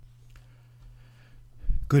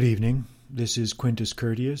Good evening. This is Quintus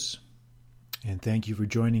Curtius, and thank you for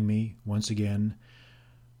joining me once again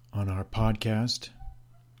on our podcast.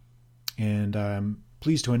 And I'm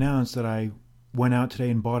pleased to announce that I went out today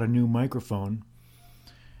and bought a new microphone,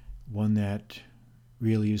 one that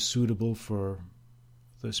really is suitable for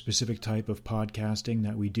the specific type of podcasting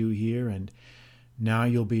that we do here, and now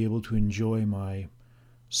you'll be able to enjoy my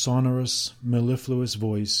sonorous, mellifluous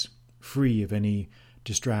voice free of any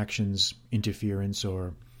distractions, interference,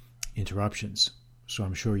 or interruptions. So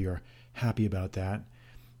I'm sure you're happy about that,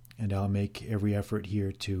 and I'll make every effort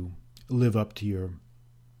here to live up to your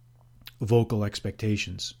vocal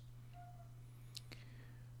expectations.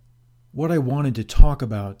 What I wanted to talk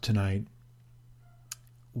about tonight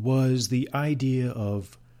was the idea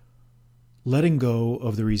of letting go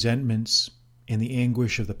of the resentments and the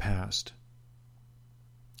anguish of the past.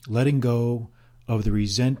 Letting go of the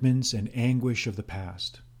resentments and anguish of the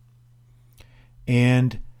past.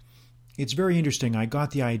 And it's very interesting. I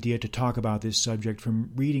got the idea to talk about this subject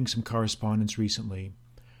from reading some correspondence recently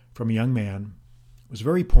from a young man. It was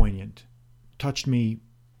very poignant, touched me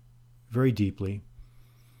very deeply,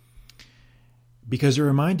 because it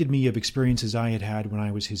reminded me of experiences I had had when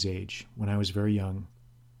I was his age, when I was very young.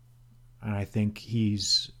 And I think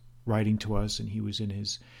he's writing to us, and he was in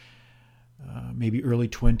his maybe early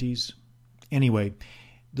 20s. Anyway,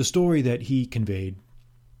 the story that he conveyed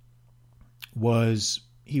was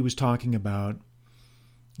he was talking about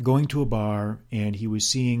going to a bar, and he was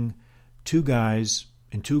seeing two guys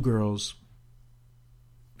and two girls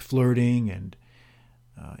flirting and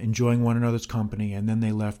enjoying one another's company, and then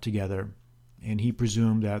they left together. And he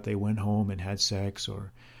presumed that they went home and had sex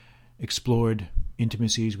or explored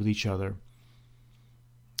intimacies with each other.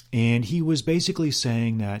 And he was basically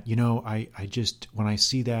saying that, I just, when I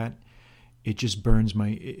see that, it just burns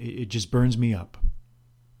me up.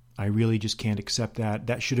 I really just can't accept that.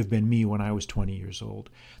 That should have been me when I was 20 years old.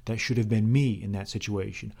 That should have been me in that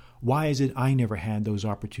situation. Why is it I never had those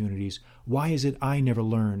opportunities? Why is it I never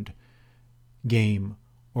learned game?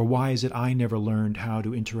 Or why is it I never learned how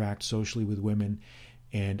to interact socially with women,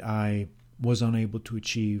 and I was unable to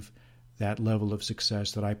achieve that level of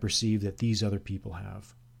success that I perceive that these other people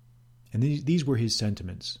have? And these were his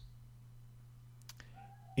sentiments.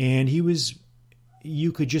 And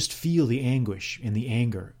you could just feel the anguish and the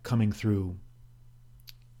anger coming through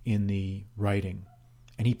in the writing.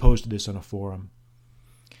 And he posted this on a forum.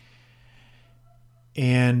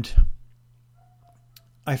 And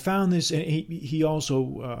I found this, and he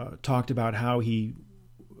also talked about how he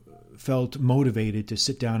felt motivated to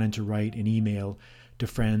sit down and to write an email to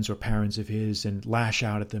friends or parents of his and lash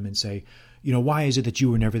out at them and say, why is it that you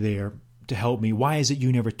were never there to help me? Why is it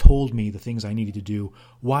you never told me the things I needed to do?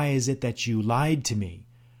 Why is it that you lied to me?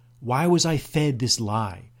 Why was I fed this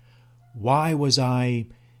lie? Why was I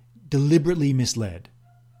deliberately misled?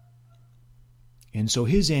 And so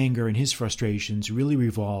his anger and his frustrations really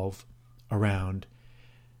revolve around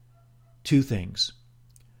two things.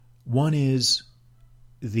 One is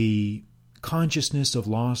the consciousness of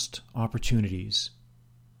lost opportunities,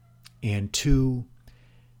 and two,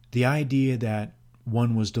 the idea that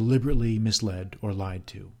one was deliberately misled or lied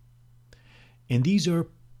to. And these are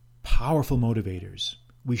powerful motivators.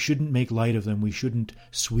 We shouldn't make light of them. We shouldn't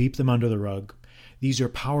sweep them under the rug. These are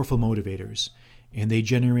powerful motivators, and they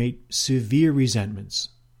generate severe resentments.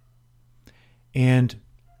 And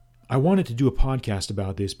I wanted to do a podcast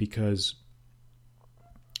about this because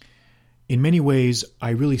in many ways,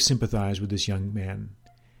 I really sympathize with this young man.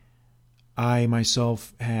 I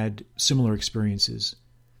myself had similar experiences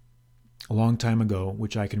a long time ago,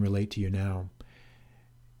 which I can relate to you now.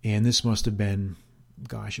 And this must have been,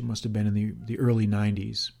 it must have been in the early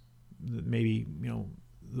 90s, maybe,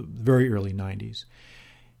 the very early 90s.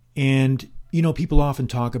 And, people often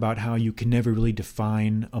talk about how you can never really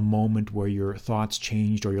define a moment where your thoughts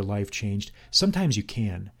changed or your life changed. Sometimes you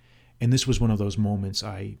can. And this was one of those moments.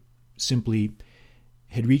 I simply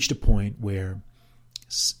had reached a point where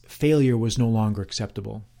failure was no longer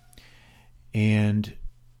acceptable. And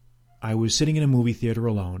I was sitting in a movie theater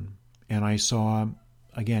alone, and I saw,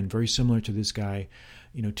 again, very similar to this guy,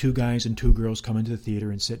 two guys and two girls come into the theater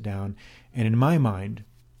and sit down. And in my mind,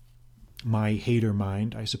 my hater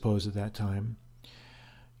mind, I suppose at that time,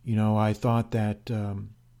 I thought that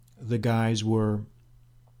the guys were,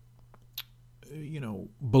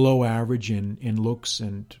 below average in looks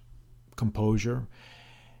and composure,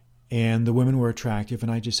 and the women were attractive.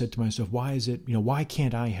 And I just said to myself, why is it, why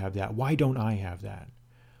can't I have that? Why don't I have that?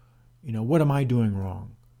 What am I doing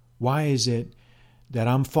wrong? Why is it that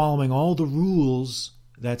I'm following all the rules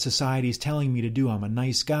that society is telling me to do? I'm a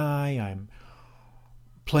nice guy. I'm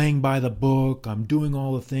playing by the book. I'm doing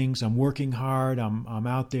all the things. I'm working hard. I'm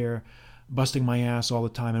out there busting my ass all the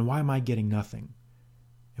time. And why am I getting nothing?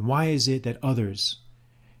 And why is it that others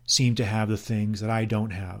seem to have the things that I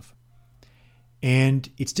don't have? And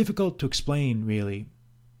it's difficult to explain, really,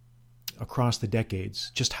 across the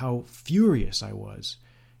decades, just how furious I was.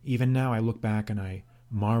 Even now I look back and I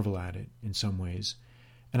marvel at it in some ways.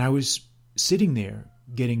 And I was sitting there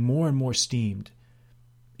getting more and more steamed.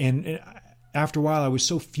 And after a while I was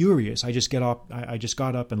so furious, I just got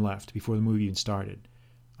up and left before the movie even started.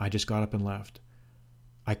 I just got up and left.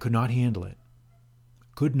 I could not handle it.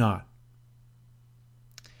 Could not.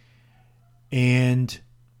 And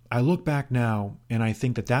I look back now and I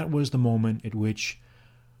think that that was the moment at which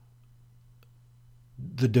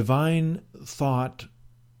the divine thought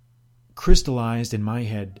crystallized in my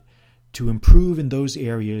head to improve in those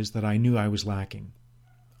areas that I knew I was lacking.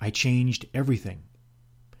 I changed everything.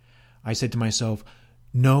 I said to myself,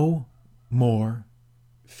 no more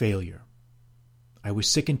failure. I was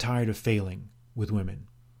sick and tired of failing with women.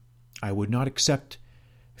 I would not accept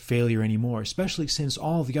failure anymore, especially since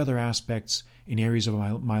all the other aspects in areas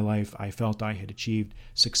of my life I felt I had achieved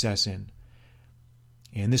success in.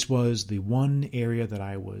 And this was the one area that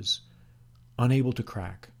I was unable to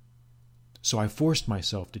crack. So I forced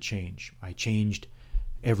myself to change. I changed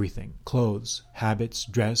everything. Clothes, habits,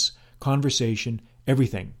 dress, conversation,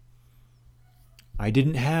 everything. I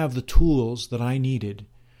didn't have the tools that I needed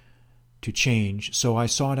to change, so I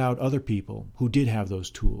sought out other people who did have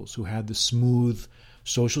those tools, who had the smooth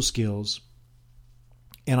social skills,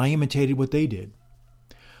 and I imitated what they did.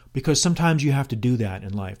 Because sometimes you have to do that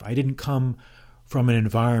in life. I didn't come from an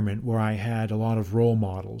environment where I had a lot of role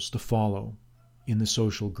models to follow in the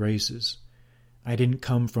social graces. I didn't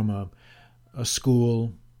come from a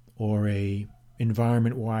school or a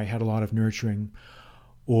environment where I had a lot of nurturing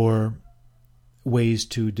or ways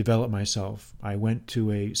to develop myself. I went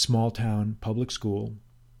to a small town public school,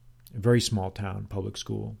 a very small town public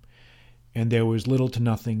school, and there was little to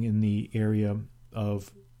nothing in the area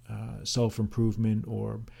of self-improvement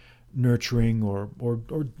or nurturing or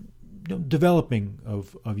developing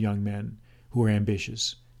of young men who were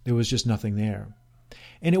ambitious. There was just nothing there.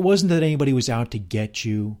 And it wasn't that anybody was out to get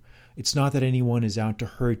you. It's not that anyone is out to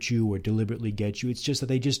hurt you or deliberately get you. It's just that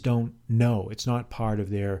they just don't know. It's not part of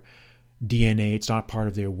their DNA. It's not part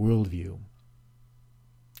of their worldview.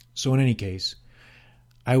 So in any case,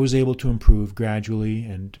 I was able to improve gradually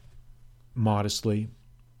and modestly,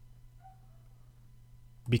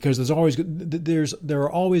 because there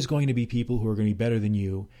are always going to be people who are going to be better than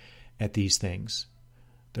you at these things.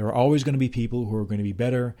 There are always going to be people who are going to be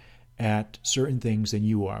better at certain things than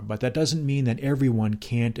you are. But that doesn't mean that everyone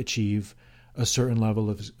can't achieve a certain level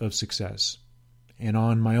of success. And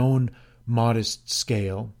on my own modest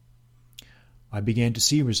scale, I began to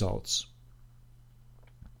see results.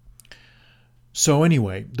 So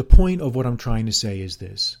anyway, the point of what I'm trying to say is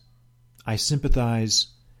this. I sympathize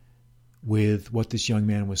with what this young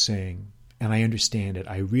man was saying, and I understand it.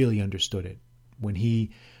 I really understood it. When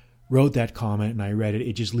he wrote that comment and I read it,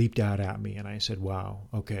 it just leaped out at me, and I said, wow,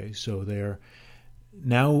 okay, so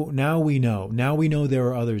now we know. Now we know there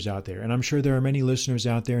are others out there, and I'm sure there are many listeners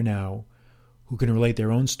out there now who can relate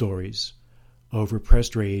their own stories of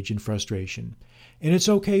repressed rage and frustration. And it's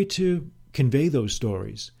okay to convey those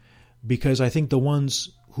stories, because I think the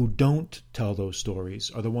ones who don't tell those stories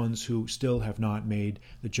are the ones who still have not made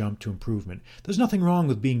the jump to improvement. There's nothing wrong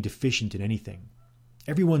with being deficient in anything.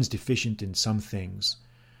 Everyone's deficient in some things.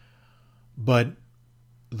 But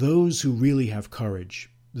those who really have courage,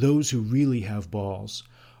 those who really have balls,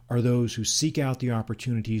 are those who seek out the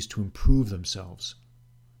opportunities to improve themselves.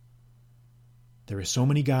 There are so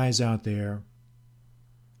many guys out there,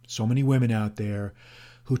 so many women out there,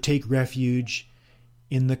 who take refuge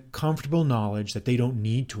in the comfortable knowledge that they don't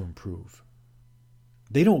need to improve.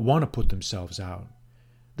 They don't want to put themselves out.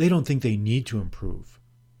 They don't think they need to improve.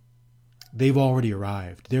 They've already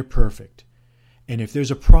arrived. They're perfect. And if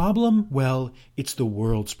there's a problem, well, it's the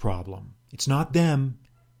world's problem. It's not them.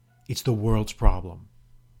 It's the world's problem.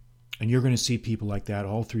 And you're going to see people like that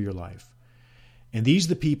all through your life. And these are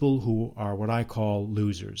the people who are what I call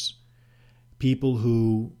losers. People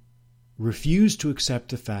who refuse to accept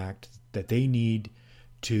the fact that they need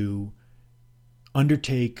to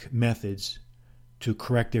undertake methods to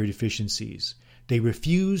correct their deficiencies. They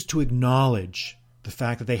refuse to acknowledge the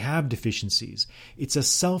fact that they have deficiencies. It's a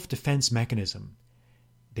self-defense mechanism.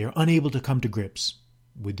 They're unable to come to grips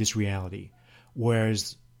with this reality,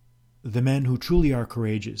 whereas the men who truly are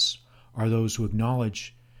courageous are those who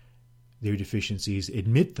acknowledge their deficiencies,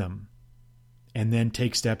 admit them, and then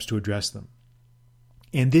take steps to address them.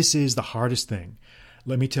 And this is the hardest thing.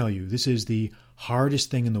 let me tell you, this is the hardest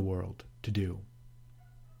thing in the world to do.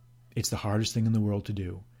 It's the hardest thing in the world to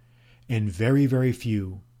do. And very, very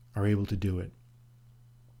few are able to do it.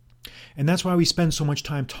 And that's why we spend so much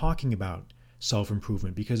time talking about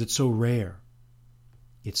self-improvement, because it's so rare.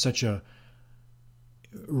 It's such a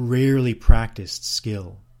rarely practiced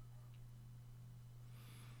skill.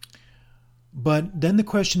 But then the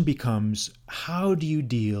question becomes, how do you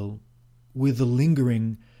deal with the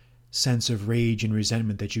lingering sense of rage and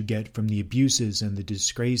resentment that you get from the abuses and the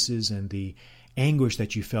disgraces and the anguish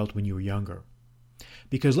that you felt when you were younger?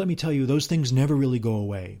 Because let me tell you, those things never really go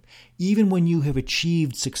away. Even when you have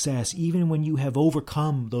achieved success, even when you have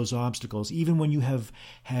overcome those obstacles, even when you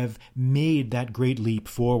have made that great leap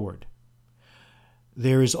forward,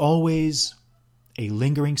 there is always a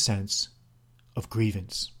lingering sense of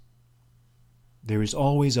grievance. There is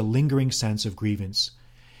always a lingering sense of grievance.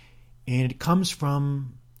 And it comes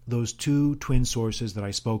from those two twin sources that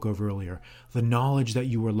I spoke of earlier. The knowledge that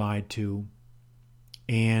you were lied to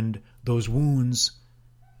and those wounds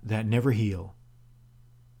that never heal.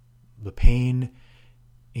 The pain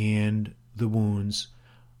and the wounds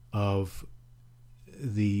of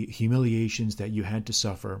the humiliations that you had to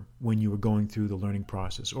suffer when you were going through the learning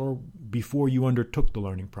process or before you undertook the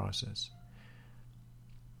learning process.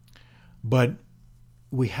 But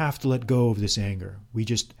we have to let go of this anger. We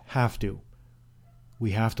just have to.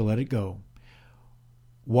 We have to let it go.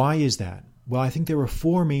 Why is that? Well, I think there are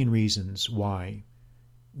four main reasons why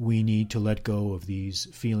we need to let go of these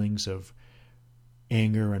feelings of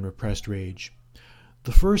anger and repressed rage.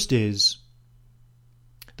 The first is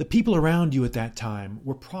the people around you at that time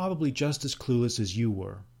were probably just as clueless as you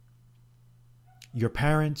were. Your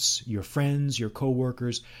parents, your friends, your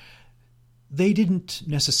coworkers, they didn't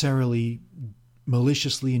necessarily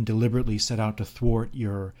maliciously and deliberately set out to thwart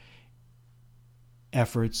your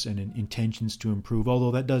efforts and intentions to improve,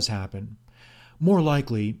 although that does happen. More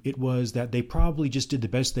likely, it was that they probably just did the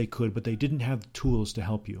best they could, but they didn't have the tools to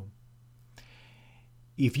help you.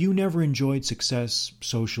 If you never enjoyed success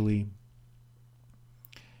socially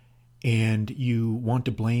and you want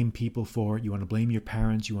to blame people for it, you want to blame your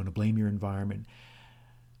parents, you want to blame your environment,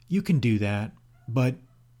 you can do that, but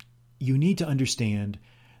you need to understand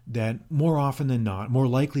that more often than not, more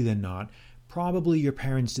likely than not, probably your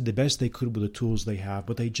parents did the best they could with the tools they have,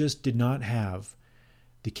 but they just did not have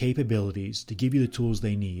the capabilities to give you the tools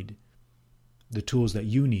they need, the tools that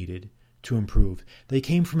you needed to improve. They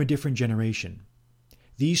came from a different generation.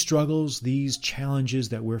 These struggles, these challenges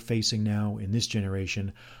that we're facing now in this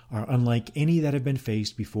generation are unlike any that have been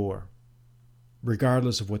faced before,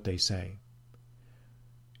 regardless of what they say.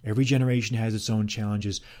 Every generation has its own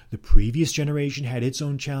challenges. The previous generation had its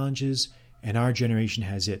own challenges, and our generation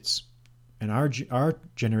has its. And our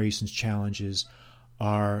generation's challenges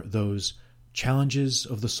are those challenges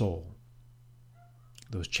of the soul.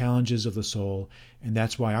 Those challenges of the soul, and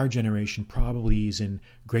that's why our generation probably is in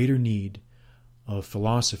greater need of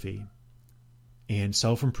philosophy and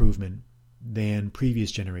self-improvement than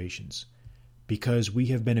previous generations, because we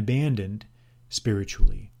have been abandoned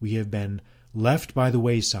spiritually. We have been left by the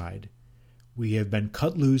wayside. We have been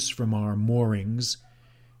cut loose from our moorings,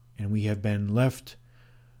 and we have been left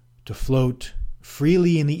to float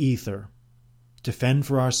freely in the ether, to fend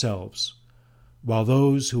for ourselves, while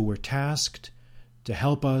those who were tasked to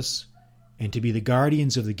help us and to be the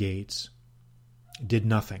guardians of the gates did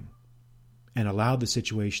nothing and allowed the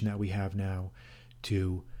situation that we have now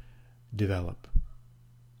to develop.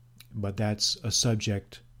 But that's a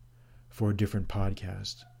subject for a different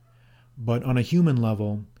podcast. But on a human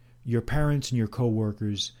level, your parents and your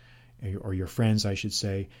coworkers, or your friends, I should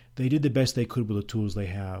say, they did the best they could with the tools they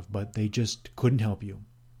have, but they just couldn't help you.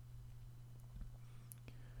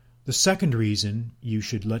 The second reason you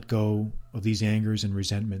should let go of these angers and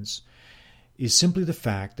resentments is simply the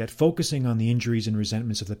fact that focusing on the injuries and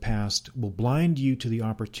resentments of the past will blind you to the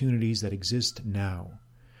opportunities that exist now.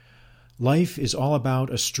 Life is all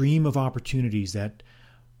about a stream of opportunities that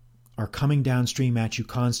are coming downstream at you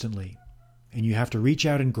constantly, and you have to reach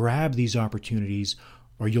out and grab these opportunities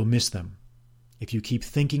or you'll miss them. If you keep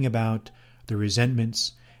thinking about the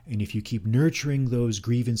resentments and if you keep nurturing those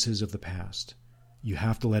grievances of the past, you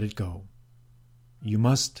have to let it go. You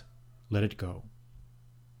must let it go.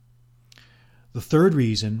 The third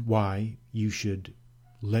reason why you should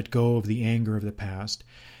let go of the anger of the past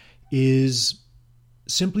is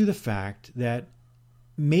simply the fact that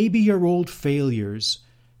maybe your old failures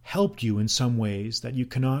helped you in some ways that you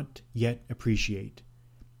cannot yet appreciate.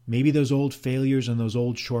 Maybe those old failures and those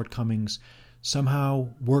old shortcomings somehow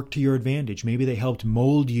worked to your advantage. Maybe they helped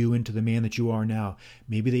mold you into the man that you are now.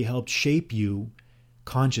 Maybe they helped shape you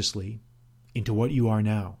consciously into what you are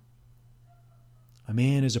now. A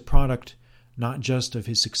man is a product not just of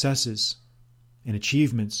his successes and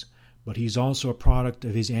achievements, but he's also a product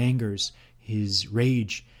of his angers, his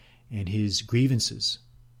rage, and his grievances.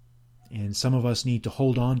 And some of us need to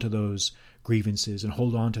hold on to those grievances and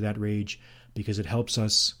hold on to that rage because it helps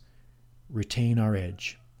us retain our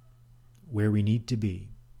edge where we need to be,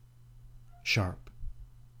 sharp.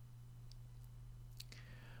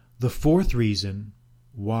 The fourth reason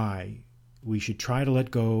why we should try to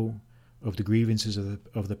let go of the grievances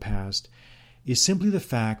of the past is simply the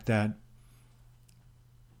fact that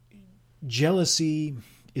jealousy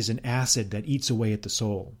is an acid that eats away at the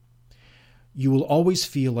soul. You will always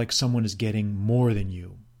feel like someone is getting more than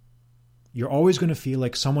you. You're always going to feel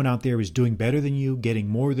like someone out there is doing better than you, getting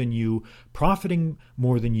more than you, profiting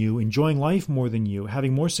more than you, enjoying life more than you,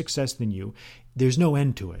 having more success than you. There's no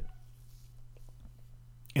end to it.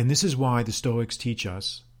 And this is why the Stoics teach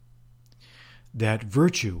us that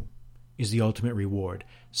virtue is the ultimate reward.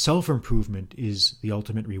 Self-improvement is the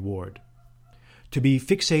ultimate reward. To be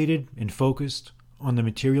fixated and focused on the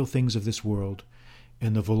material things of this world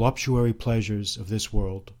and the voluptuary pleasures of this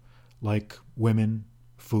world, like women,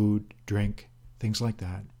 food, drink, things like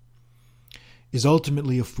that, is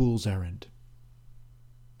ultimately a fool's errand.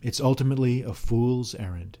 It's ultimately a fool's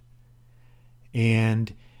errand.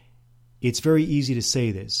 And it's very easy to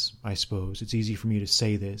say this, I suppose. It's easy for me to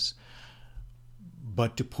say this.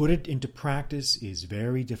 But to put it into practice is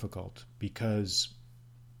very difficult because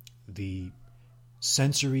the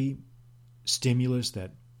sensory stimulus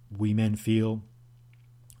that we men feel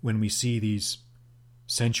when we see these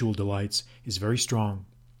sensual delights is very strong.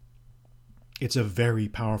 It's a very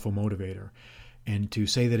powerful motivator. And to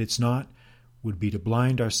say that it's not would be to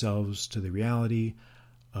blind ourselves to the reality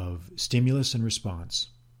of stimulus and response.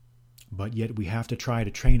 But yet we have to try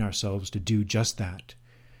to train ourselves to do just that.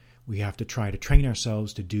 We have to try to train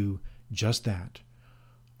ourselves to do just that,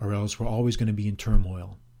 or else we're always going to be in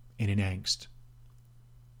turmoil and in angst.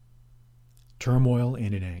 Turmoil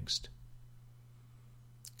and in angst.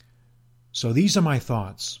 So these are my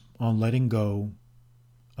thoughts on letting go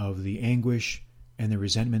of the anguish and the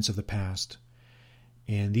resentments of the past.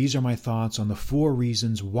 And these are my thoughts on the 4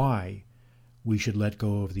 reasons why we should let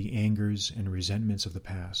go of the angers and resentments of the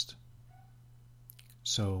past.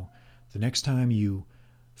 So the next time you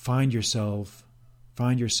find yourself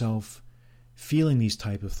feeling these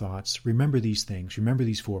type of thoughts, remember these things, remember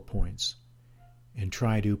these 4 points, and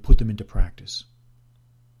try to put them into practice.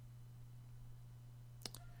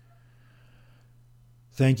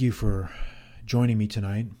 Thank you for joining me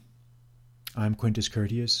tonight. I'm Quintus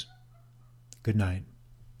Curtius. Good night.